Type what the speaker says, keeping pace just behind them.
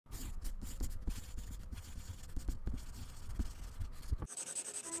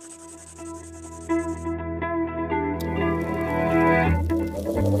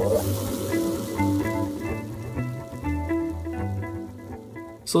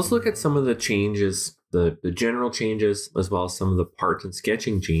So let's look at some of the changes, the general changes, as well as some of the part and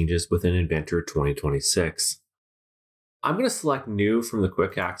sketching changes within Inventor 2026. I'm going to select New from the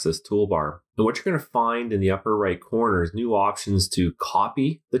Quick Access toolbar. And what you're going to find in the upper right corner is new options to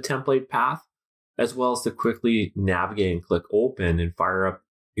copy the template path, as well as to quickly navigate and click Open and fire up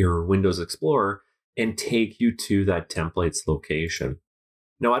your Windows Explorer and take you to that template's location.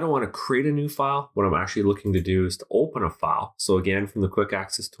 Now, I don't want to create a new file. What I'm actually looking to do is to open a file. So again, from the Quick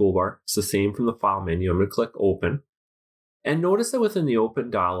Access toolbar, it's the same from the File menu. I'm going to click Open. And notice that within the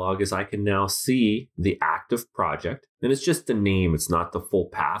Open dialog is I can now see the active project. And it's just the name. It's not the full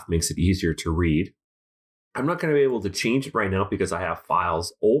path. Makes it easier to read. I'm not going to be able to change it right now because I have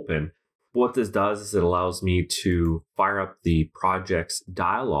files open. What this does is it allows me to fire up the project's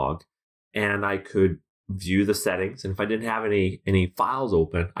dialog, and I could view the settings. And if I didn't have any files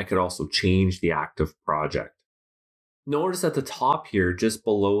open, I could also change the active project. Notice at the top here, just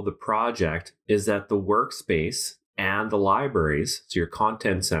below the project, is that the workspace and the libraries, so your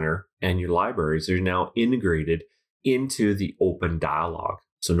content center and your libraries, are now integrated into the open dialog.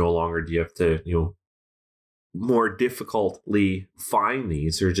 So no longer do you have to, more difficultly find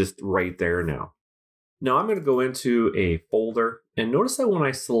these. They're just right there now. Now I'm going to go into a folder, and notice that when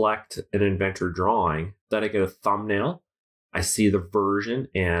I select an Inventor drawing, that I get a thumbnail. I see the version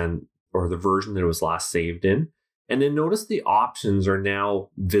or the version that it was last saved in. And then notice the options are now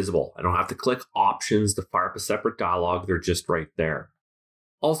visible. I don't have to click options to fire up a separate dialog. They're just right there.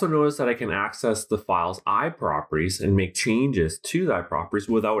 Also notice that I can access the file's iProperties and make changes to the iProperties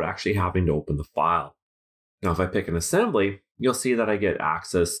without actually having to open the file. Now, if I pick an assembly, you'll see that I get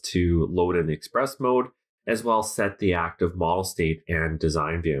access to load in the express mode, as well as set the active model state and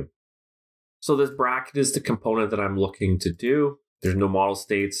design view. So this bracket is the component that I'm looking to do. There's no model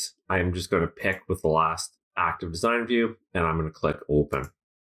states. I am just going to pick with the last active design view, and I'm going to click Open.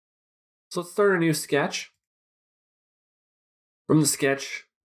 So let's start a new sketch. From the Sketch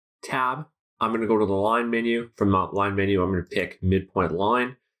tab, I'm going to go to the Line menu. From the Line menu, I'm going to pick Midpoint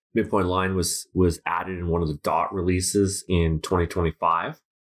Line. Midpoint Line was added in one of the dot releases in 2025.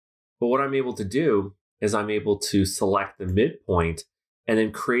 But what I'm able to do is I'm able to select the midpoint and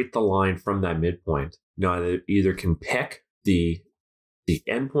then create the line from that midpoint. Now, I either can pick the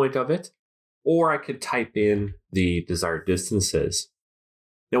endpoint of it, or I could type in the desired distances.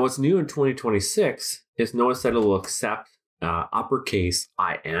 Now, what's new in 2026 is notice that it will accept uppercase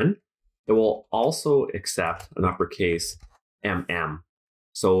IN. It will also accept an uppercase MM.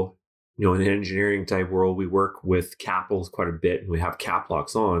 So, in the engineering type world, we work with capitals quite a bit, and we have cap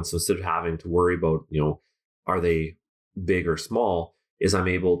locks on. So instead of having to worry about, are they big or small, is I'm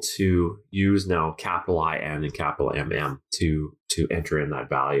able to use now capital IN and capital MM to enter in that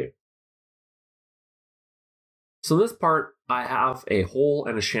value. So in this part, I have a hole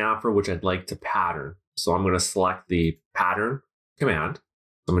and a chamfer, which I'd like to pattern. So I'm going to select the pattern command.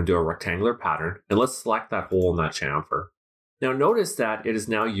 I'm going to do a rectangular pattern, and let's select that hole and that chamfer. Now notice that it is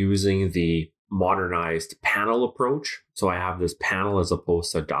now using the modernized panel approach. So I have this panel as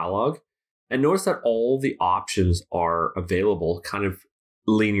opposed to a dialog. And notice that all the options are available kind of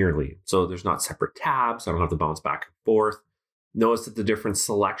linearly. So there's not separate tabs. I don't have to bounce back and forth. Notice that the different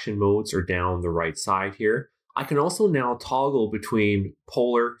selection modes are down the right side here. I can also now toggle between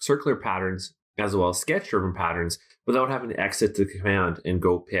polar, circular patterns, as well as sketch-driven patterns without having to exit the command and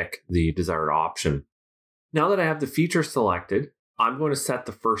go pick the desired option. Now that I have the feature selected, I'm going to set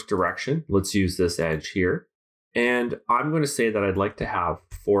the first direction. Let's use this edge here. And I'm going to say that I'd like to have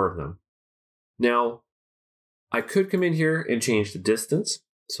 4 of them. Now, I could come in here and change the distance.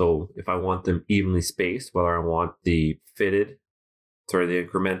 So if I want them evenly spaced, whether I want the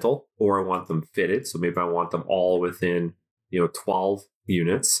incremental, or I want them fitted. So maybe I want them all within, 12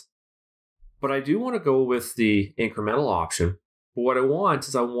 units. But I do want to go with the incremental option. But what I want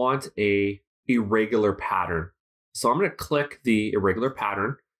is a irregular pattern. So I'm going to click the irregular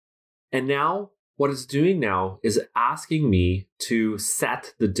pattern. And now what it's doing now is asking me to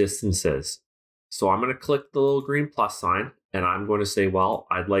set the distances. So I'm going to click the little green plus sign, and I'm going to say, well,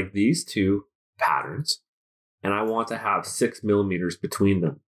 I'd like these 2 patterns, and I want to have 6 millimeters between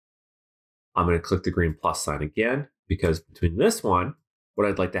them. I'm going to click the green plus sign again, because between this one, what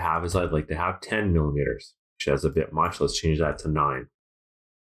I'd like to have is I'd like to have 10 millimeters, which is a bit much. Let's change that to 9.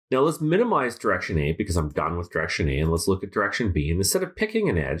 Now let's minimize direction A because I'm done with direction A, and let's look at direction B. And instead of picking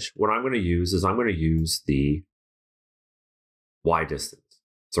an edge, what I'm going to use is I'm going to use the Y distance.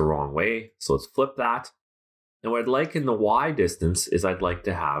 It's the wrong way, so let's flip that. And what I'd like in the Y distance is I'd like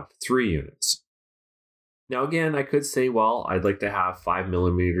to have 3 units. Now again, I could say, well, I'd like to have 5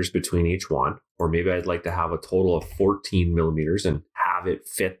 millimeters between each one, or maybe I'd like to have a total of 14 millimeters and have have it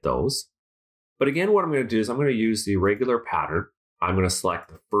fit those. But again, what I'm going to do is I'm going to use the regular pattern. I'm going to select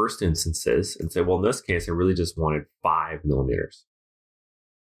the first instances and say, well, in this case, I really just wanted 5 millimeters.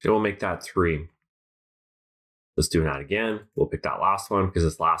 So we'll make that 3. Let's do that again. We'll pick that last one because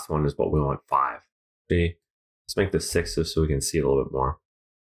this last one is what we want, 5. See? Let's make this 6 so we can see it a little bit more.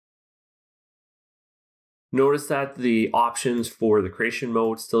 Notice that the options for the creation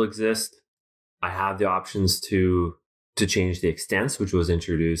mode still exist. I have the options to change the extents, which was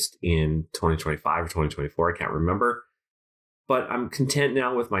introduced in 2025 or 2024. I can't remember. But I'm content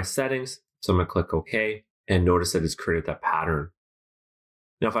now with my settings. So I'm going to click OK and notice that it's created that pattern.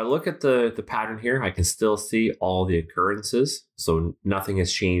 Now, if I look at the pattern here, I can still see all the occurrences. So nothing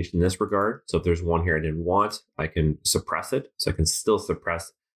has changed in this regard. So if there's one here I didn't want, I can suppress it. So I can still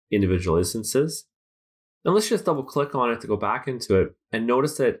suppress individual instances. Now let's just double click on it to go back into it and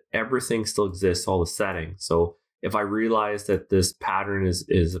notice that everything still exists, all the settings. So if I realize that this pattern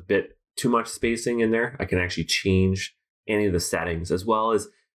is a bit too much spacing in there, I can actually change any of the settings as well as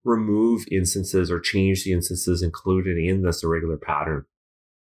remove instances or change the instances included in this irregular pattern.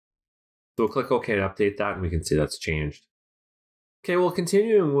 So we'll click OK to update that and we can see that's changed. Okay, well,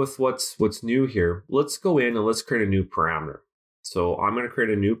 continuing with what's new here, let's go in and let's create a new parameter. So I'm going to create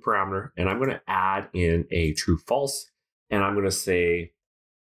a new parameter and I'm going to add in a true false and I'm going to say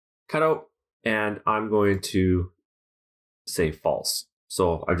cutout and I'm going to say false.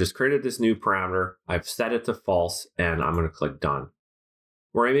 So I've just created this new parameter. I've set it to false and I'm going to click done.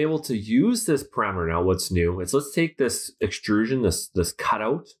 Where I'm able to use this parameter now, what's new is let's take this extrusion, this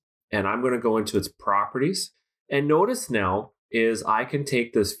cutout, and I'm going to go into its properties. And notice now is I can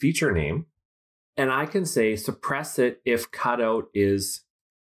take this feature name and I can say suppress it if cutout is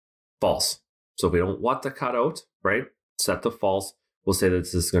false. So if we don't want the cutout, right, set to false, we'll say that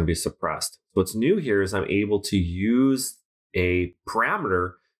this is going to be suppressed. What's new here is I'm able to use a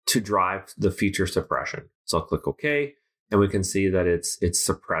parameter to drive the feature suppression. So I'll click OK, and we can see that it's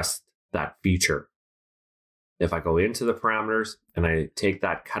suppressed that feature. If I go into the parameters and I take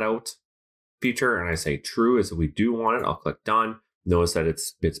that cutout feature and I say true as if we do want it, I'll click done. Notice that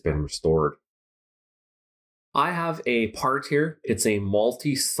it's been restored. I have a part here. It's a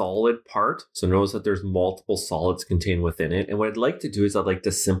multi-solid part. So notice that there's multiple solids contained within it. And what I'd like to do is I'd like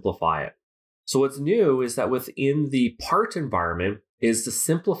to simplify it. So what's new is that within the part environment is the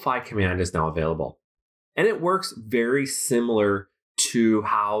simplify command is now available. And it works very similar to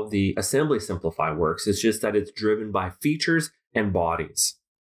how the assembly simplify works. It's just that it's driven by features and bodies.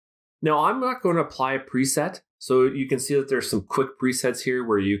 Now I'm not going to apply a preset. So you can see that there's some quick presets here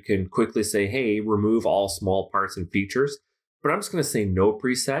where you can quickly say, hey, remove all small parts and features. But I'm just going to say no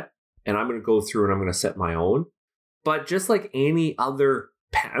preset. And I'm going to go through and I'm going to set my own. But just like any other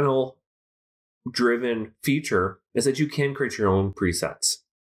panel driven feature is that you can create your own presets.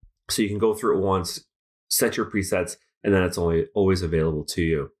 So you can go through it once, set your presets, and then it's always available to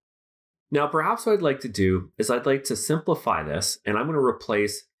you. Now, perhaps what I'd like to do is I'd like to simplify this and I'm going to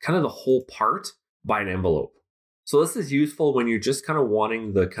replace kind of the whole part by an envelope. So this is useful when you're just kind of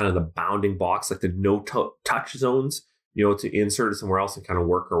wanting the bounding box, like the no touch zones, to insert it somewhere else and kind of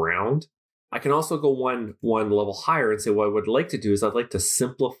work around. I can also go one level higher and say what I would like to do is I'd like to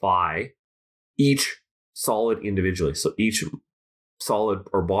simplify each solid individually. So each solid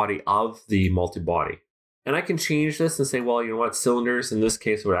or body of the multi-body. And I can change this and say, well, you know what, cylinders in this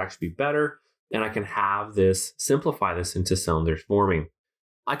case would actually be better. And I can have this, simplify this into cylinders forming.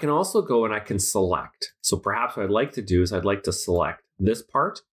 I can also go and I can select. So perhaps what I'd like to do is I'd like to select this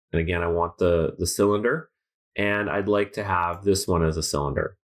part. And again, I want the cylinder. And I'd like to have this one as a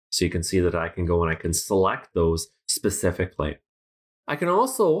cylinder. So you can see that I can go and I can select those specifically. I can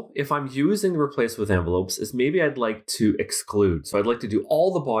also, if I'm using the replace with envelopes, is maybe I'd like to exclude. So I'd like to do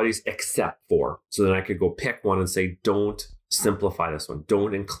all the bodies except for. So then I could go pick one and say, don't simplify this one.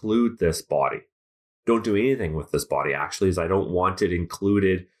 Don't include this body. Don't do anything with this body, actually, as I don't want it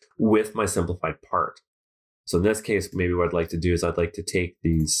included with my simplified part. So in this case, maybe what I'd like to do is I'd like to take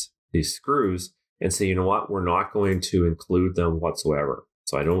these screws and say, you know what, we're not going to include them whatsoever.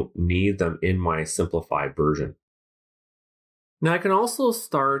 So I don't need them in my simplified version. Now I can also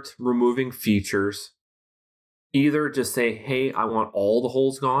start removing features. Either just say, hey, I want all the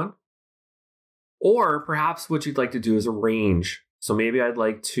holes gone. Or perhaps what you'd like to do is arrange. So maybe I'd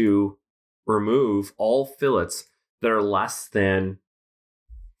like to remove all fillets that are less than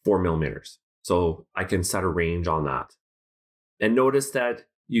 4 millimeters. So I can set a range on that. And notice that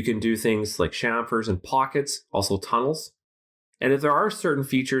you can do things like chamfers and pockets, also tunnels. And if there are certain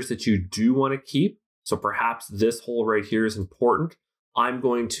features that you do want to keep, so perhaps this hole right here is important, I'm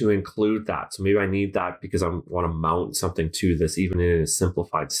going to include that. So maybe I need that because I want to mount something to this even in a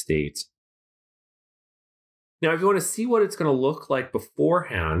simplified state. Now, if you want to see what it's going to look like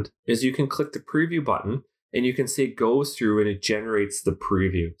beforehand, is you can click the preview button and you can see it goes through and it generates the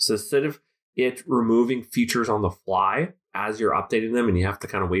preview. So instead of it removing features on the fly as you're updating them and you have to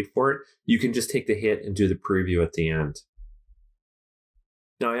kind of wait for it, you can just take the hit and do the preview at the end.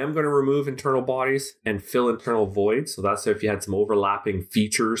 Now I am going to remove internal bodies and fill internal voids. So that's if you had some overlapping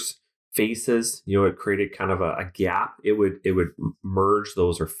features, faces, it created kind of a gap. It would merge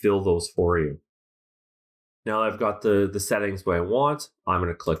those or fill those for you. Now I've got the settings where I want. I'm going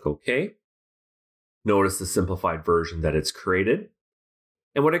to click OK. Notice the simplified version that it's created.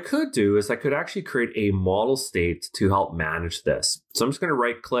 And what I could do is I could actually create a model state to help manage this. So I'm just going to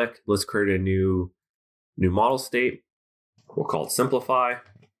right click. Let's create a new model state. We'll call it simplify.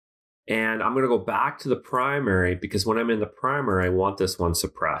 And I'm going to go back to the primary because when I'm in the primary, I want this one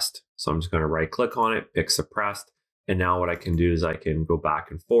suppressed. So I'm just going to right click on it, pick suppressed. And now what I can do is I can go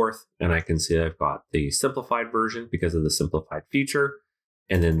back and forth and I can see I've got the simplified version because of the simplified feature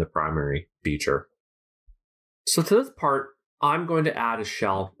and then the primary feature. So to this part, I'm going to add a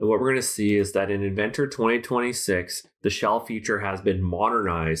shell. And what we're going to see is that in Inventor 2026, the shell feature has been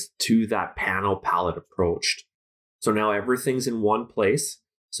modernized to that panel palette approach. So now everything's in one place.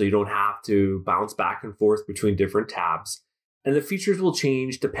 So you don't have to bounce back and forth between different tabs. And the features will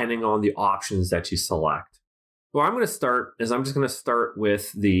change depending on the options that you select. Where I'm going to start is I'm just going to start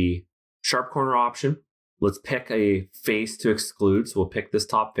with the sharp corner option. Let's pick a face to exclude. So we'll pick this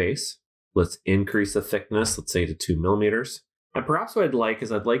top face. Let's increase the thickness, let's say to 2 millimeters. And perhaps what I'd like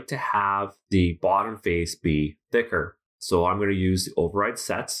is I'd like to have the bottom face be thicker. So I'm going to use the override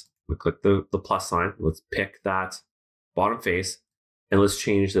sets. We click the plus sign. Let's pick that bottom face and let's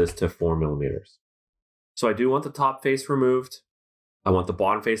change this to 4 millimeters. So I do want the top face removed. I want the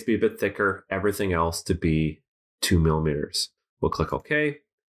bottom face to be a bit thicker, everything else to be 2 millimeters. We'll click OK,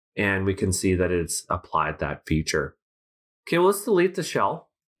 and we can see that it's applied that feature. Okay, well, let's delete the shell,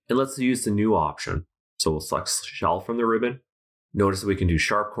 and let's use the new option. So we'll select shell from the ribbon. Notice that we can do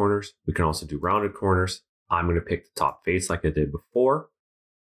sharp corners. We can also do rounded corners. I'm going to pick the top face like I did before.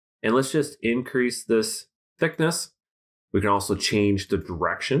 And let's just increase this thickness. We can also change the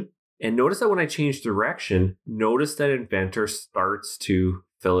direction. And notice that when I change direction, notice that Inventor starts to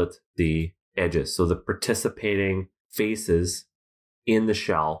fillet the edges. So the participating faces in the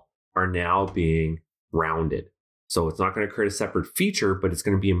shell are now being rounded. So it's not going to create a separate feature, but it's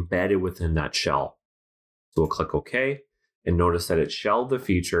going to be embedded within that shell. So we'll click OK and notice that it shelled the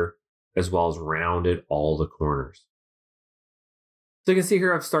feature as well as rounded all the corners. So you can see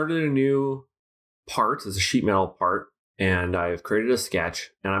here I've started a new part. It's a sheet metal part. And I've created a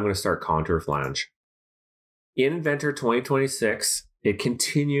sketch and I'm going to start contour flange. In Inventor 2026, it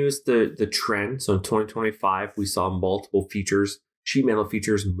continues the trend. So in 2025, we saw multiple features, sheet metal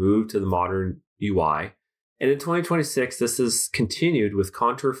features move to the modern UI. And in 2026, this is continued with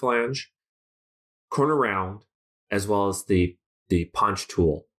contour flange, corner round, as well as the punch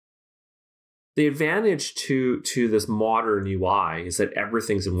tool. The advantage to this modern UI is that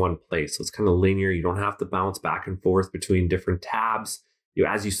everything's in one place. So it's kind of linear. You don't have to bounce back and forth between different tabs.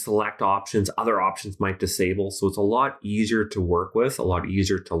 As you select options, other options might disable. So it's a lot easier to work with, a lot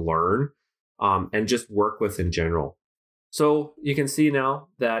easier to learn, and just work with in general. So you can see now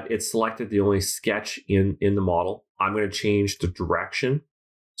that it's selected the only sketch in the model. I'm going to change the direction.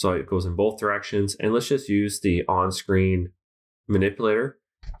 So it goes in both directions. And let's just use the on-screen manipulator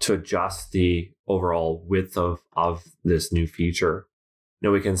to adjust the overall width of this new feature.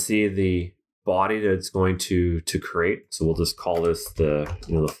 Now we can see the body that it's going to create. So we'll just call this the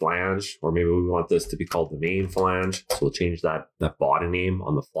flange, or maybe we want this to be called the main flange. So we'll change that body name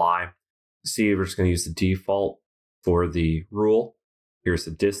on the fly. See, we're just going to use the default for the rule. Here's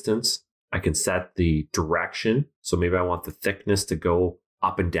the distance. I can set the direction. So maybe I want the thickness to go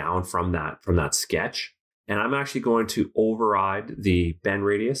up and down from that sketch. And I'm actually going to override the bend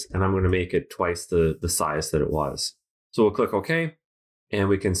radius, and I'm going to make it twice the size that it was. So we'll click OK, and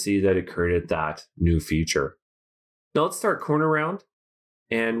we can see that it created that new feature. Now let's start corner round.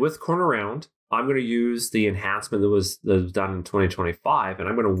 And with corner round, I'm going to use the enhancement that was done in 2025, and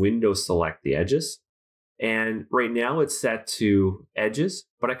I'm going to window select the edges. And right now it's set to edges,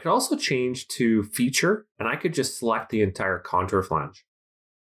 but I could also change to feature, and I could just select the entire contour flange.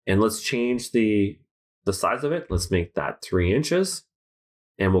 And let's change the size of it. Let's make that 3 inches,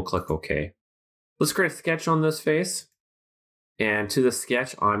 and we'll click OK. Let's create a sketch on this face. And to the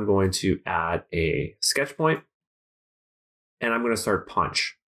sketch, I'm going to add a sketch point, and I'm going to start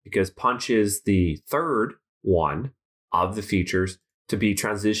punch, because punch is the third one of the features to be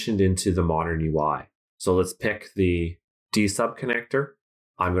transitioned into the modern UI. So let's pick the D sub connector.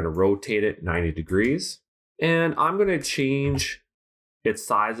 I'm going to rotate it 90 degrees, and I'm going to change its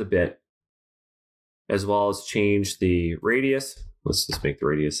size a bit, as well as change the radius. Let's just make the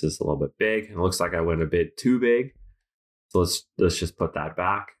radiuses a little bit big. It looks like I went a bit too big. So let's just put that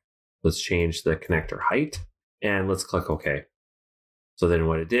back. Let's change the connector height, and let's click OK. So then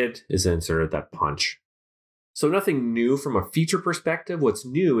what it did is it inserted that punch. So nothing new from a feature perspective. What's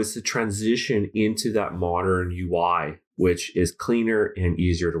new is the transition into that modern UI, which is cleaner and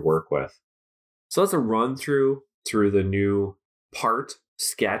easier to work with. So that's a run through the new part,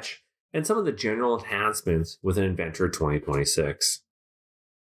 sketch, and some of the general enhancements within Inventor 2026.